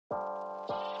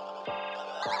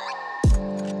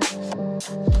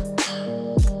Alright,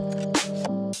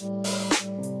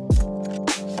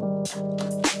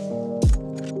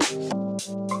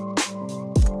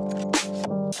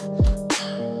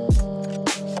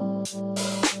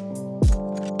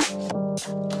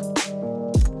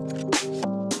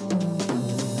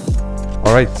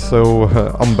 so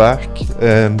I'm back,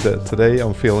 and today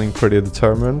I'm feeling pretty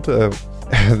determined.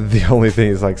 The only thing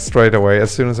is, like, straight away,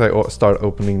 as soon as I start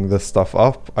opening this stuff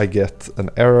up, I get an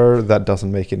error that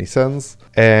doesn't make any sense.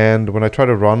 And when I try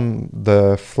to run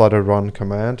the flutter run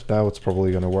command, now it's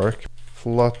probably going to work.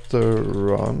 Flutter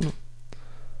run.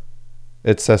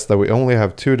 It says that we only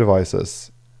have two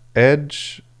devices,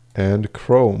 Edge and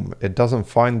Chrome. It doesn't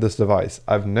find this device.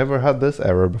 I've never had this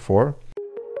error before.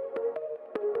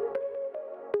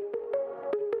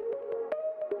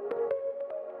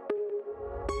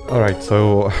 Alright,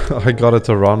 so I got it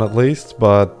to run at least,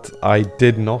 but I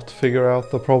did not figure out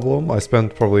the problem. I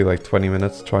spent probably like 20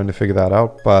 minutes trying to figure that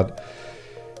out, but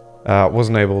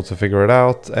wasn't able to figure it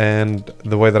out. And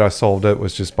the way that I solved it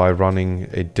was just by running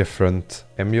a different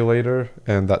emulator,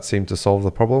 and that seemed to solve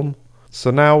the problem.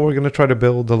 So now we're going to try to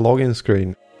build the login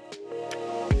screen.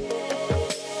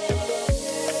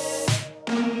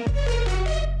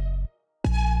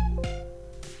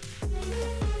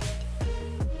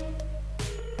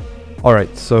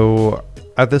 Alright, so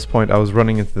at this point I was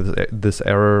running into this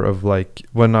error of, like,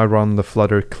 when I run the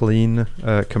flutter clean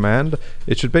command,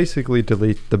 it should basically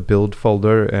delete the build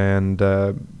folder and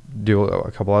do a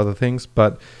couple other things,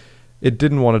 but it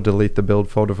didn't want to delete the build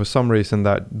folder for some reason.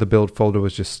 That the build folder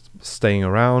was just staying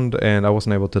around, and I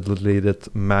wasn't able to delete it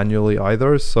manually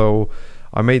either. So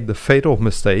I made the fatal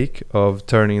mistake of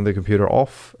turning the computer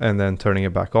off and then turning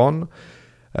it back on.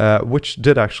 Which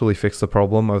did actually fix the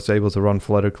problem. I was able to run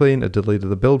Flutter clean, it deleted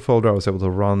the build folder, I was able to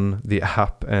run the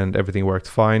app, and everything worked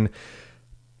fine.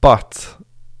 But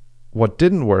what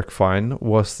didn't work fine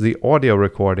was the audio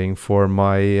recording for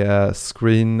my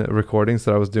screen recordings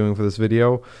that I was doing for this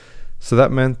video. So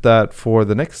that meant that for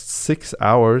the next 6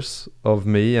 hours of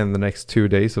me and the next 2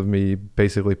 days of me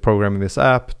basically programming this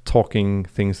app, talking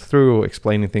things through,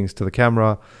 explaining things to the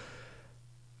camera,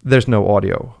 there's no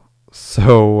audio.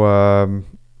 So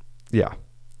yeah.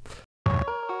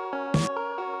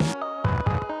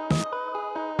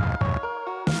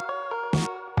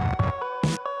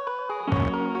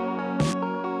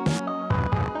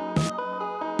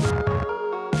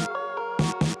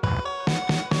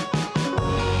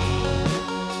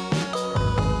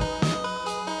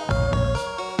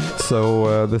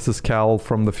 So this is Cal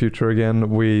from the future again.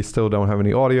 We still don't have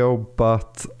any audio,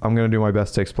 but I'm gonna do my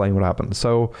best to explain what happened.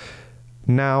 So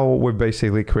now we've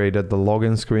basically created the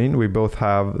login screen. We both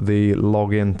have the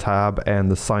login tab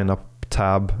and the sign up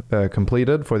tab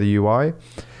completed for the UI.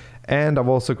 And I've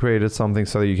also created something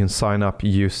so that you can sign up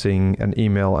using an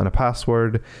email and a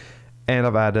password. And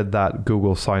I've added that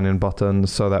Google sign in button.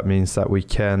 So that means that we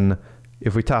can,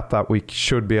 if we tap that, we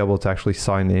should be able to actually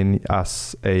sign in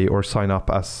as or sign up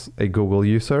as a Google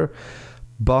user.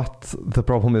 But the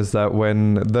problem is that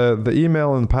when the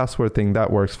email and password thing, that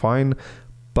works fine.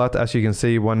 But as you can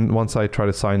see, once I try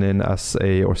to sign in as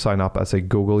or sign up as a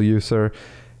Google user,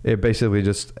 it basically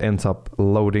just ends up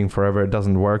loading forever. It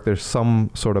doesn't work. There's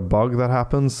some sort of bug that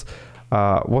happens.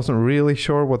 Wasn't really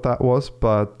sure what that was,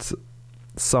 but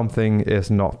something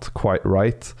is not quite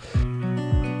right.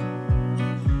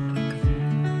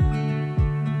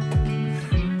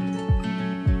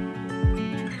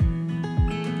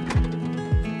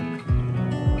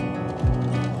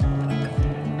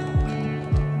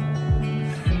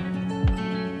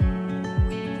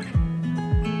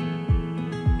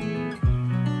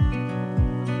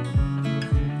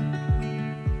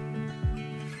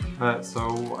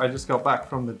 So I just got back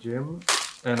from the gym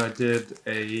and I did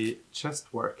a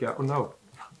chest workout. Oh no,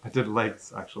 I did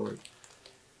legs actually.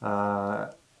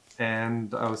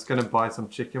 And I was gonna buy some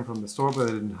chicken from the store, but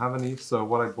I didn't have any. So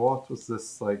what I bought was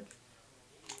this like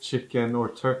chicken or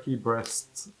turkey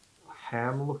breast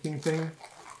ham looking thing,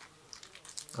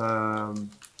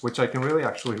 which I can really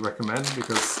actually recommend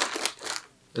because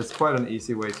it's quite an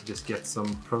easy way to just get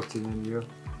some protein in you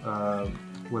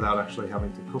without actually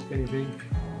having to cook anything.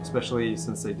 Especially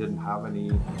since they didn't have any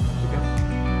chicken.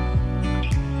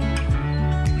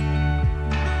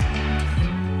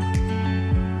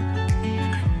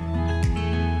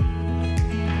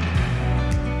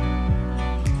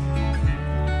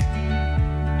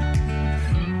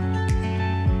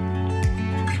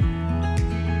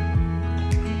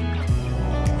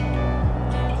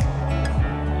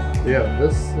 Yeah,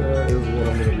 this is what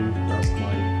I'm going to eat as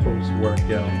my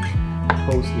post-workout,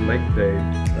 post-leg day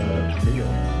meal.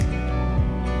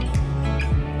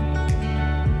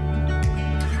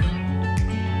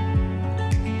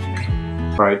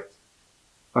 Right.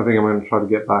 I think I'm going to try to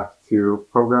get back to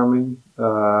programming.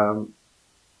 I'm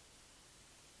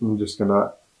just going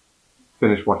to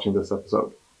finish watching this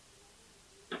episode.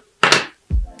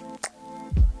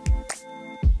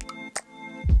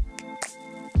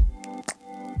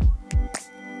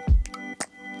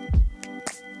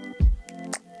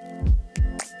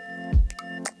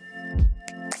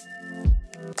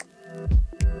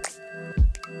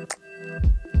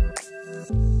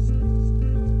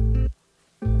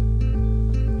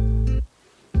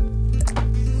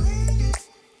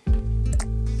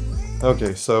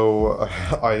 Okay, so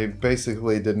I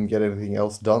basically didn't get anything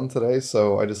else done today,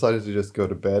 so I decided to just go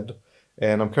to bed.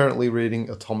 And I'm currently reading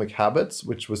Atomic Habits,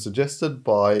 which was suggested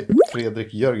by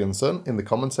Fredrik Jörgensen in the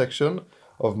comment section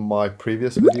of my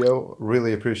previous video.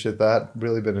 Really appreciate that,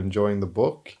 really been enjoying the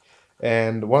book.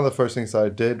 And one of the first things I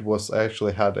did was I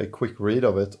actually had a quick read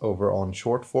of it over on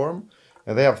Shortform.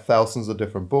 And they have thousands of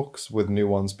different books with new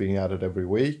ones being added every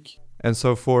week. And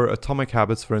so for Atomic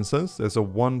Habits, for instance, there's a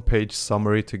one-page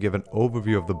summary to give an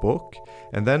overview of the book,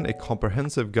 and then a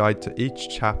comprehensive guide to each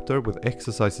chapter with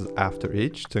exercises after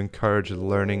each to encourage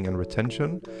learning and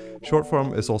retention.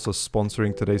 Shortform is also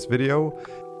sponsoring today's video.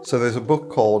 So there's a book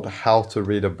called How to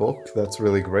Read a Book that's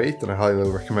really great, and I highly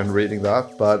recommend reading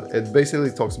that, but it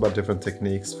basically talks about different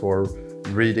techniques for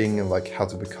reading and like how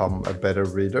to become a better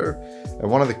reader.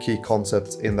 And one of the key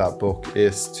concepts in that book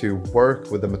is to work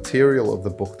with the material of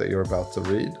the book that you're about to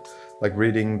read, like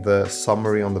reading the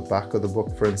summary on the back of the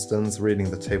book, for instance, reading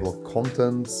the table of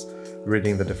contents,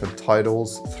 reading the different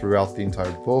titles throughout the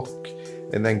entire book,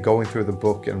 and then going through the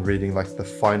book and reading like the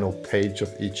final page of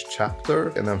each chapter,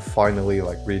 and then finally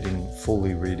like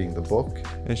fully reading the book.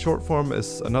 And Shortform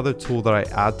is another tool that I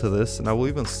add to this, and I will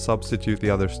even substitute the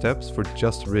other steps for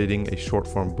just reading a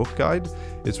Shortform book guide.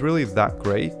 It's really that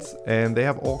great, and they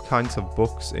have all kinds of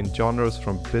books in genres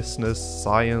from business,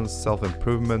 science,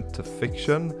 self-improvement to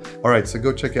fiction. Alright, so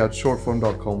go check out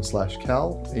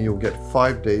shortform.com/cal and you'll get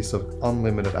 5 days of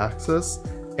unlimited access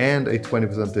and a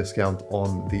 20% discount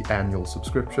on the annual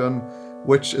subscription,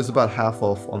 which is about half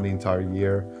off on the entire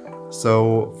year.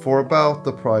 So for about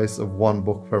the price of one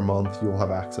book per month, you'll have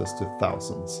access to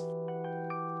thousands.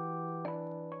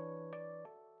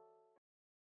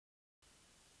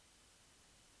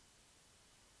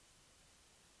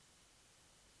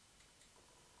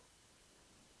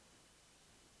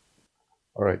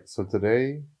 All right, so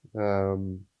today,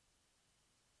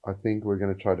 I think we're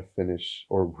going to try to finish,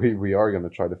 or we are going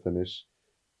to try to finish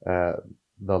the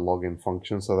login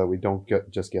function so that we don't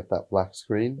just get that black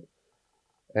screen.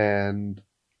 And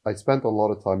I spent a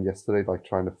lot of time yesterday like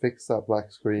trying to fix that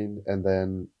black screen, and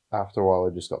then after a while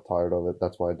I just got tired of it.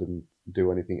 That's why I didn't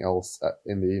do anything else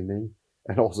in the evening,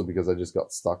 and also because I just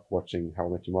got stuck watching How I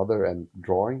Met Your Mother and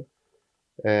drawing.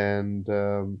 And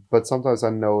but sometimes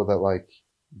I know that like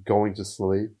going to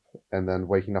sleep and then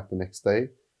waking up the next day,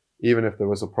 even if there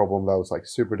was a problem that was like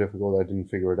super difficult, I didn't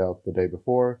figure it out the day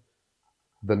before,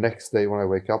 the next day when I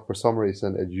wake up, for some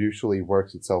reason, it usually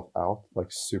works itself out like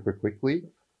super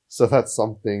quickly. So that's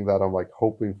something that I'm like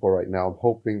hoping for right now. I'm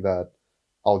hoping that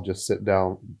I'll just sit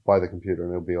down by the computer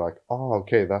and it'll be like, oh,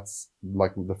 okay, that's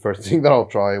like the first thing that I'll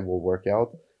try will work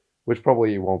out, which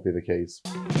probably won't be the case.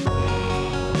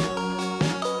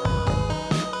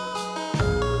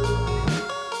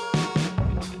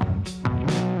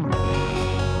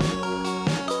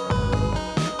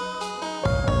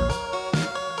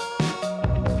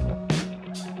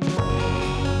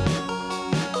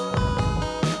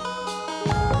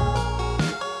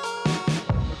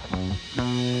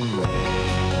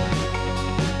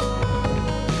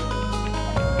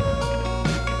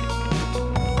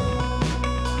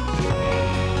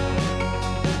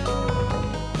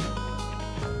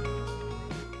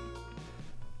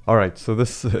 Alright, so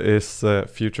this is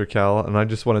Future Cal, and I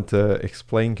just wanted to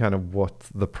explain kind of what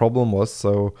the problem was.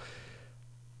 So,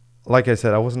 like I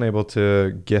said, I wasn't able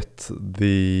to get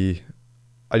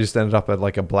I just ended up at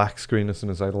like a black screen as soon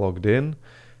as I logged in.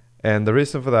 And the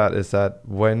reason for that is that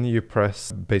when you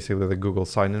press basically the Google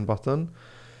sign-in button,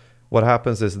 what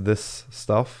happens is this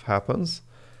stuff happens.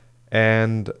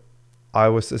 And I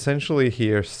was essentially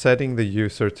here setting the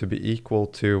user to be equal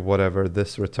to whatever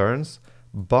this returns.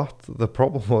 But the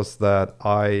problem was that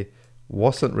I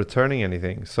wasn't returning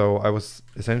anything. So I was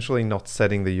essentially not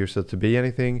setting the user to be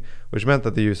anything, which meant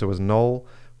that the user was null,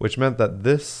 which meant that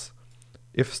this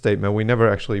if statement, we never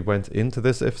actually went into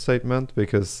this if statement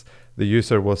because the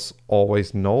user was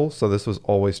always null. So this was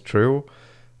always true,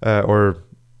 or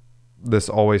this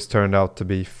always turned out to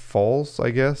be false,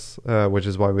 I guess, which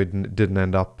is why we didn't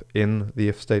end up in the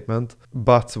if statement.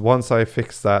 But once I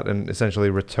fixed that and essentially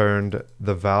returned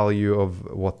the value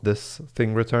of what this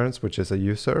thing returns, which is a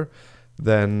user,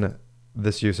 then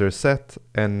this user is set,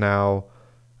 and now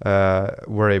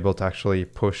we're able to actually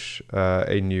push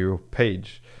a new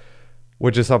page,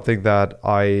 which is something that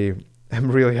I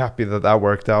am really happy that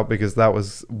worked out, because that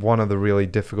was one of the really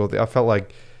difficult. I felt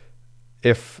like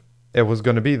if it was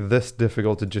going to be this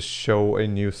difficult to just show a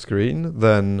new screen,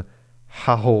 then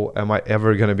how am I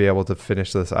ever going to be able to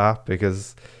finish this app?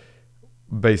 Because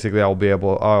basically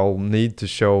I'll need to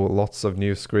show lots of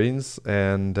new screens,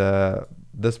 and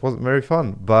this wasn't very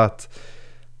fun. But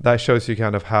that shows you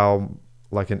kind of how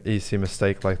like an easy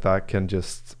mistake like that can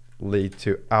just lead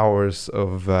to hours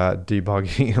of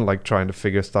debugging and like trying to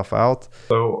figure stuff out.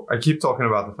 So I keep talking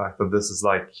about the fact that this is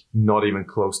like not even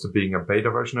close to being a beta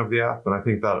version of the app, and I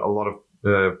think that a lot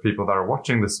of people that are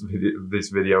watching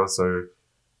these videos are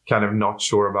kind of not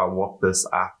sure about what this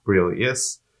app really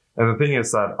is. And the thing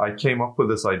is that I came up with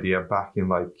this idea back in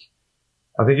like,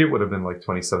 I think it would have been like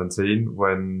 2017,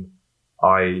 when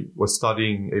I was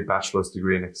studying a bachelor's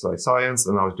degree in exercise science,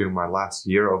 and I was doing my last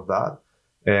year of that.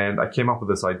 And I came up with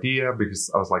this idea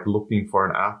because I was like looking for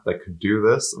an app that could do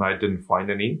this, and I didn't find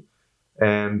any.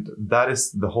 And that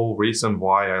is the whole reason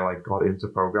why I like got into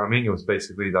programming. It was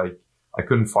basically like I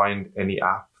couldn't find any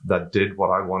app that did what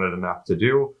I wanted an app to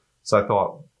do. So I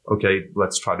thought, okay,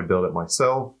 let's try to build it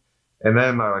myself. And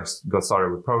then I got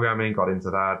started with programming, got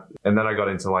into that. And then I got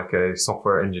into like a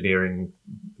software engineering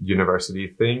university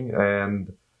thing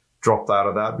and dropped out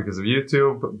of that because of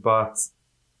YouTube. But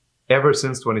ever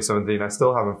since 2017, I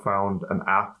still haven't found an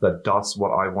app that does what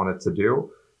I want it to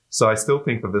do. So I still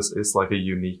think that this is like a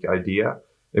unique idea.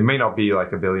 It may not be like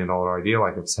 $1 billion idea,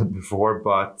 like I've said before,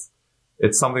 but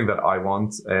it's something that I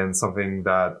want and something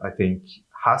that I think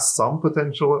has some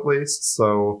potential at least.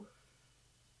 So,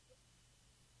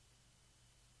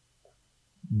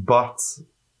 but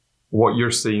what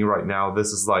you're seeing right now, this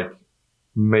is like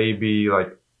maybe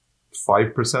like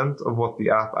 5% of what the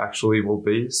app actually will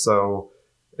be. So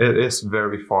it is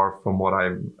very far from what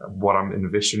I'm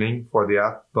envisioning for the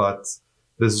app, but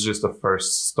this is just the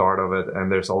first start of it.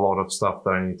 And there's a lot of stuff that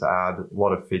I need to add, a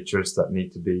lot of features that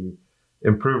need to be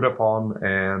improved upon.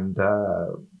 And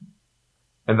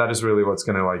that is really what's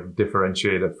going to like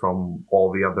differentiate it from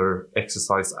all the other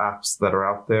exercise apps that are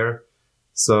out there.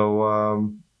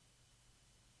 So,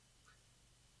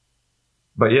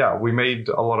 but yeah, we made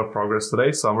a lot of progress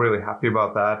today, so I'm really happy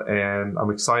about that, and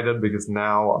I'm excited because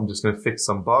now I'm just going to fix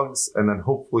some bugs and then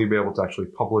hopefully be able to actually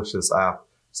publish this app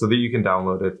so that you can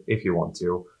download it if you want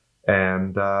to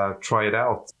and try it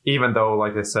out. Even though,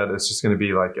 like I said, it's just going to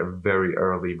be like a very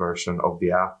early version of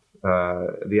the app.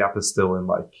 The app is still in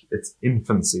like its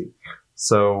infancy.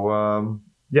 So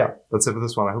yeah, that's it for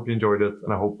this one. I hope you enjoyed it,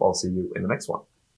 and I hope I'll see you in the next one.